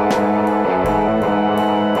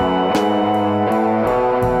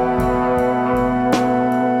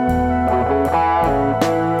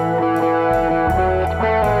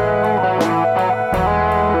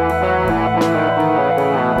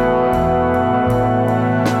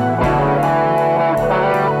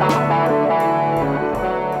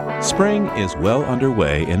 Spring is well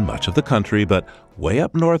underway in much of the country, but way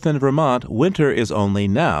up north in Vermont, winter is only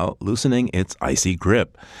now loosening its icy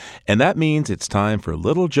grip. And that means it's time for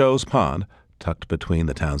Little Joe's Pond, tucked between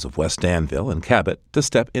the towns of West Danville and Cabot, to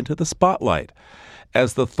step into the spotlight.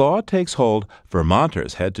 As the thaw takes hold,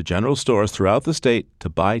 Vermonters head to general stores throughout the state to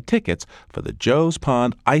buy tickets for the Joe's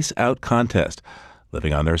Pond Ice Out Contest.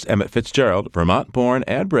 Living on Earth's Emmett Fitzgerald, Vermont-born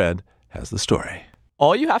and bred, has the story.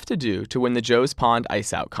 All you have to do to win the Joe's Pond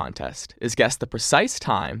Ice Out Contest is guess the precise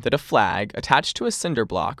time that a flag attached to a cinder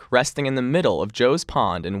block resting in the middle of Joe's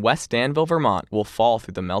Pond in West Danville, Vermont, will fall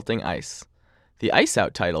through the melting ice. The Ice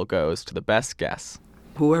Out title goes to the best guess.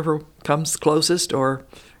 Whoever comes closest, or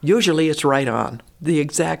usually it's right on, the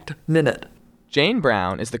exact minute. Jane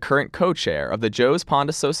Brown is the current co-chair of the Joe's Pond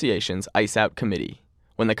Association's Ice Out Committee.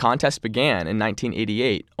 When the contest began in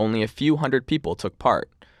 1988, only a few hundred people took part.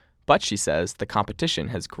 But she says the competition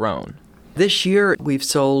has grown. This year, we've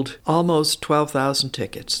sold almost 12,000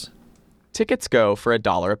 tickets. Tickets go for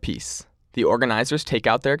 $1 apiece. The organizers take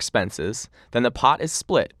out their expenses, then the pot is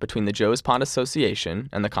split between the Joe's Pond Association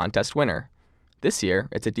and the contest winner. This year,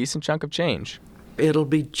 it's a decent chunk of change. It'll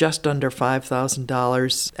be just under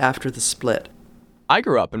 $5,000 after the split. I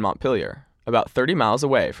grew up in Montpelier, about 30 miles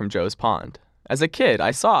away from Joe's Pond. As a kid,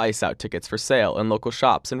 I saw Ice Out tickets for sale in local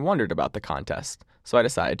shops and wondered about the contest, so I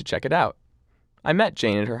decided to check it out. I met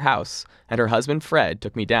Jane at her house, and her husband Fred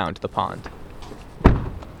took me down to the pond.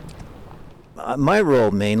 My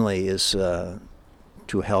role mainly is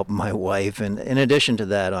to help my wife, and in addition to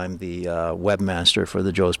that, I'm the webmaster for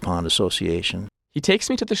the Joe's Pond Association. He takes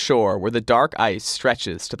me to the shore where the dark ice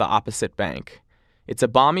stretches to the opposite bank. It's a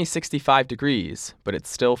balmy 65 degrees, but it's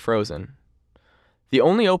still frozen. The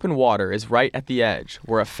only open water is right at the edge,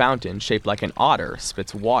 where a fountain shaped like an otter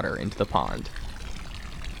spits water into the pond.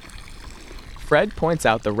 Fred points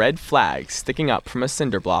out the red flag sticking up from a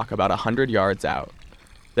cinder block about 100 yards out.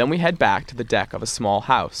 Then we head back to the deck of a small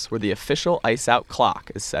house where the official Ice Out clock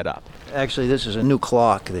is set up. Actually, this is a new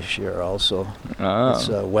clock this year also. Oh. It's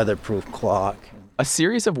a weatherproof clock. A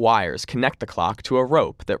series of wires connect the clock to a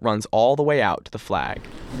rope that runs all the way out to the flag.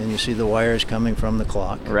 And you see the wires coming from the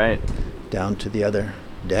clock. Right. Down to the other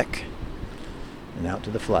deck and out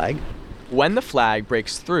to the flag. When the flag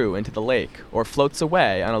breaks through into the lake or floats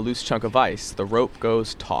away on a loose chunk of ice, the rope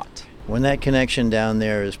goes taut. When that connection down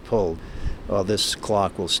there is pulled, well, this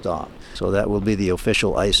clock will stop. So that will be the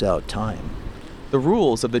official ice out time. The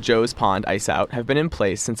rules of the Joe's Pond Ice Out have been in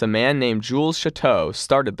place since a man named Jules Chateau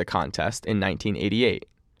started the contest in 1988.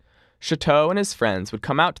 Chateau and his friends would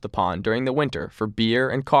come out to the pond during the winter for beer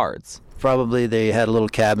and cards. Probably they had a little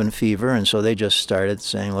cabin fever, and so they just started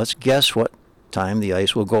saying, let's guess what time the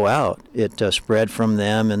ice will go out. It spread from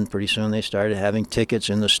them, and pretty soon they started having tickets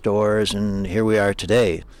in the stores, and here we are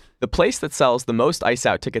today. The place that sells the most Ice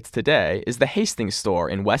Out tickets today is the Hastings store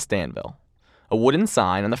in West Danville. A wooden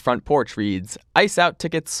sign on the front porch reads, "Ice Out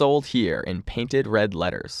tickets sold here," in painted red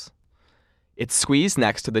letters. It's squeezed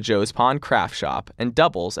next to the Joe's Pond craft shop and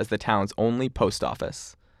doubles as the town's only post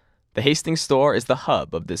office. The Hastings store is the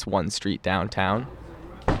hub of this one street downtown.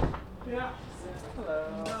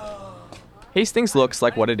 Hastings looks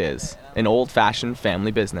like what it is, an old-fashioned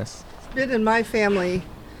family business. It's been in my family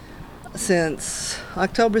since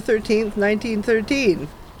October 13th, 1913.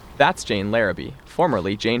 That's Jane Larrabee,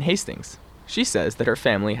 formerly Jane Hastings. She says that her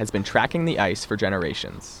family has been tracking the ice for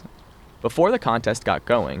generations. Before the contest got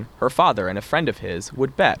going, her father and a friend of his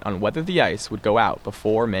would bet on whether the ice would go out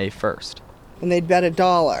before May 1st. And they'd bet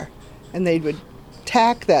 $1, and they would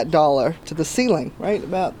tack that $1 to the ceiling, right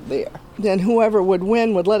about there. Then whoever would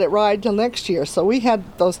win would let it ride till next year. So we had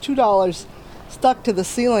those $2 stuck to the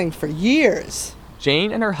ceiling for years.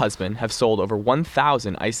 Jane and her husband have sold over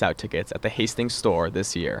 1,000 Ice Out tickets at the Hastings store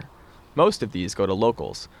this year. Most of these go to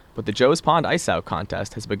locals, but the Joe's Pond Ice Out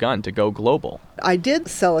contest has begun to go global. I did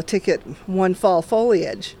sell a ticket one fall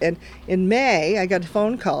foliage, and in May I got a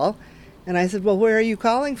phone call, and I said, well, where are you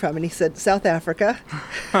calling from? And he said, South Africa.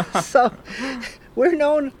 So we're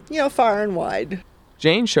known, far and wide.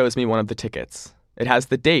 Jane shows me one of the tickets. It has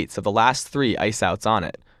the dates of the last 3 Ice Outs on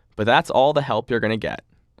it, but that's all the help you're going to get.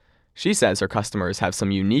 She says her customers have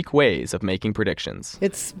some unique ways of making predictions.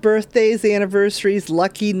 It's birthdays, anniversaries,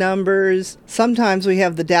 lucky numbers. Sometimes we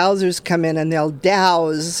have the dowsers come in and they'll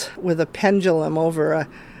douse with a pendulum over a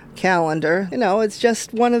calendar. It's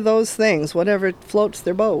just one of those things, whatever floats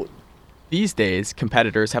their boat. These days,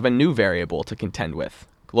 competitors have a new variable to contend with: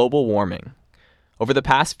 global warming. Over the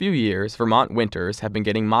past few years, Vermont winters have been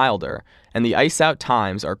getting milder, and the Ice Out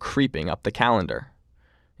times are creeping up the calendar.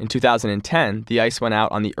 In 2010, the ice went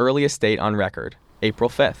out on the earliest date on record, April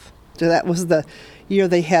 5th. So that was the year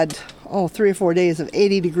they had, 3 or 4 days of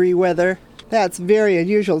 80-degree weather. That's very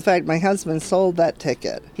unusual. In fact, my husband sold that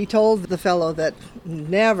ticket. He told the fellow that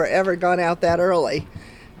never, ever gone out that early.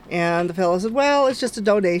 And the fellow said, well, it's just a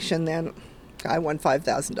donation. Then I won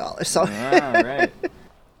 $5,000. So. Right.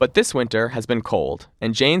 But this winter has been cold,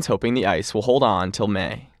 and Jane's hoping the ice will hold on till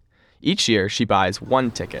May. Each year, she buys 1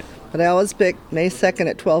 ticket. But I always pick May 2nd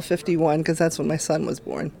at 12:51 because that's when my son was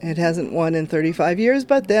born. It hasn't won in 35 years,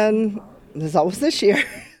 but then there's always this year.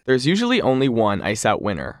 There's usually only one Ice Out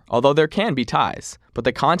winner, although there can be ties. But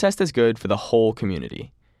the contest is good for the whole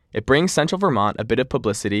community. It brings Central Vermont a bit of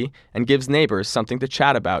publicity and gives neighbors something to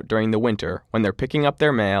chat about during the winter when they're picking up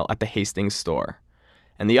their mail at the Hastings store.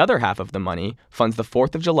 And the other half of the money funds the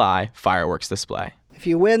 4th of July fireworks display. If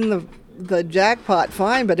you win the jackpot,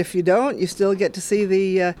 fine, but if you don't, you still get to see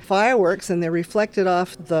the fireworks, and they're reflected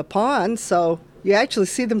off the pond, so you actually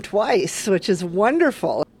see them twice, which is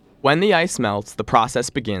wonderful. When the ice melts, the process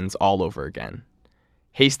begins all over again.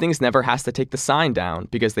 Hastings never has to take the sign down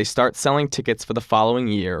because they start selling tickets for the following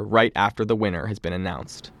year right after the winner has been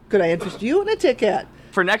announced. Could I interest you in a ticket?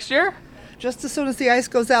 For next year? Just as soon as the ice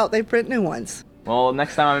goes out, they print new ones. Well,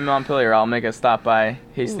 next time I'm in Montpelier, I'll make a stop by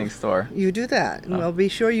Hastings store. You do that, and we'll be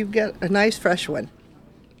sure you get a nice fresh one.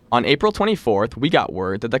 On April 24th, we got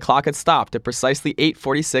word that the clock had stopped at precisely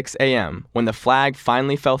 8:46 a.m. when the flag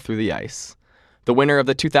finally fell through the ice. The winner of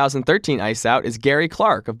the 2013 Ice Out is Gary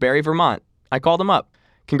Clark of Barre, Vermont. I called him up.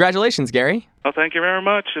 Congratulations, Gary. Well, thank you very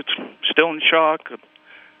much. It's still in shock.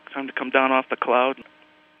 Time to come down off the cloud,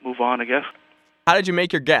 move on, I guess. How did you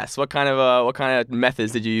make your guess? What kind of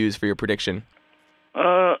methods did you use for your prediction?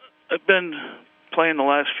 I've been playing the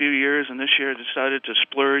last few years, and this year I decided to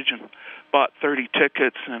splurge and bought 30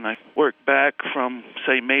 tickets, and I worked back from,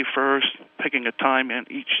 say, May 1st, picking a time in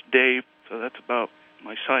each day. So that's about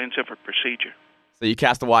my scientific procedure. So you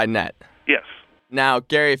cast a wide net? Yes. Now,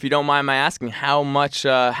 Gary, if you don't mind my asking, how much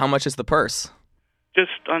is the purse?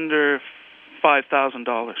 Just under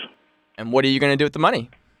 $5,000. And what are you going to do with the money?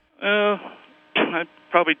 I'd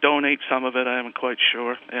probably donate some of it. I am quite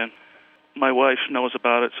sure. And my wife knows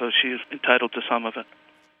about it, so she's entitled to some of it.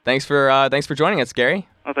 Thanks for joining us, Gary.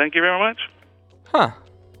 Well, thank you very much. Huh.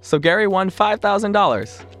 So Gary won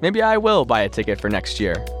 $5,000. Maybe I will buy a ticket for next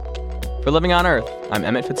year. For Living on Earth, I'm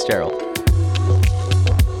Emmett Fitzgerald.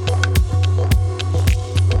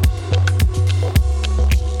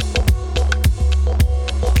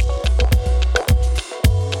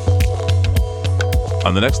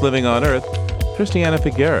 On the next Living on Earth, Christiana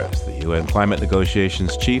Figueres, the UN climate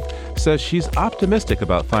negotiations chief, says she's optimistic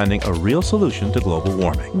about finding a real solution to global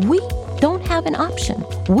warming. We don't have an option.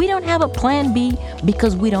 We don't have a plan B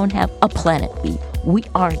because we don't have a planet B. We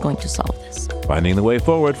are going to solve this. Finding the way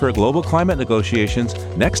forward for global climate negotiations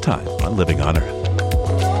next time on Living on Earth.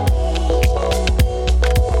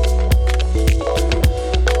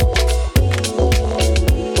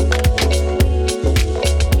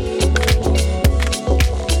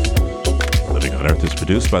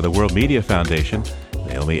 Produced by the World Media Foundation.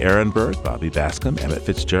 Naomi Ehrenberg, Bobby Bascom, Emmett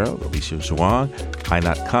Fitzgerald, Alicia Zhuang,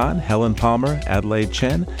 Hainat Khan, Helen Palmer, Adelaide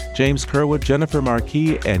Chen, James Kerwood, Jennifer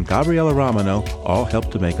Marquis, and Gabriella Romano all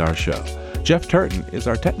helped to make our show. Jeff Turton is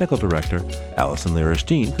our technical director. Allison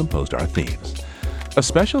Lirish-Dean composed our themes. A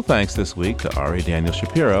special thanks this week to Ari Daniel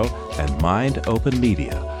Shapiro and Mind Open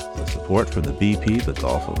Media, with support from the BP, the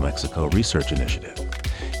Gulf of Mexico Research Initiative.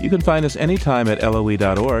 You can find us anytime at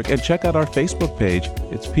LOE.org and check out our Facebook page.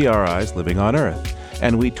 It's PRI's Living on Earth.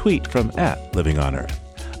 And we tweet from @LivingOnEarth.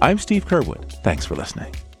 I'm Steve Curwood. Thanks for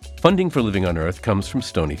listening. Funding for Living on Earth comes from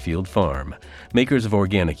Stonyfield Farm, makers of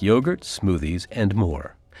organic yogurt, smoothies, and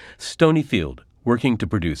more. Stonyfield, working to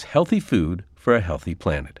produce healthy food for a healthy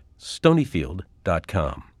planet.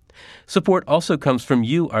 Stonyfield.com. Support also comes from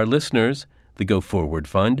you, our listeners, the Go Forward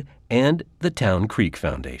Fund, and the Town Creek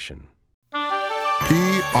Foundation.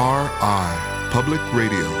 PRI, Public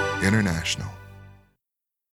Radio International.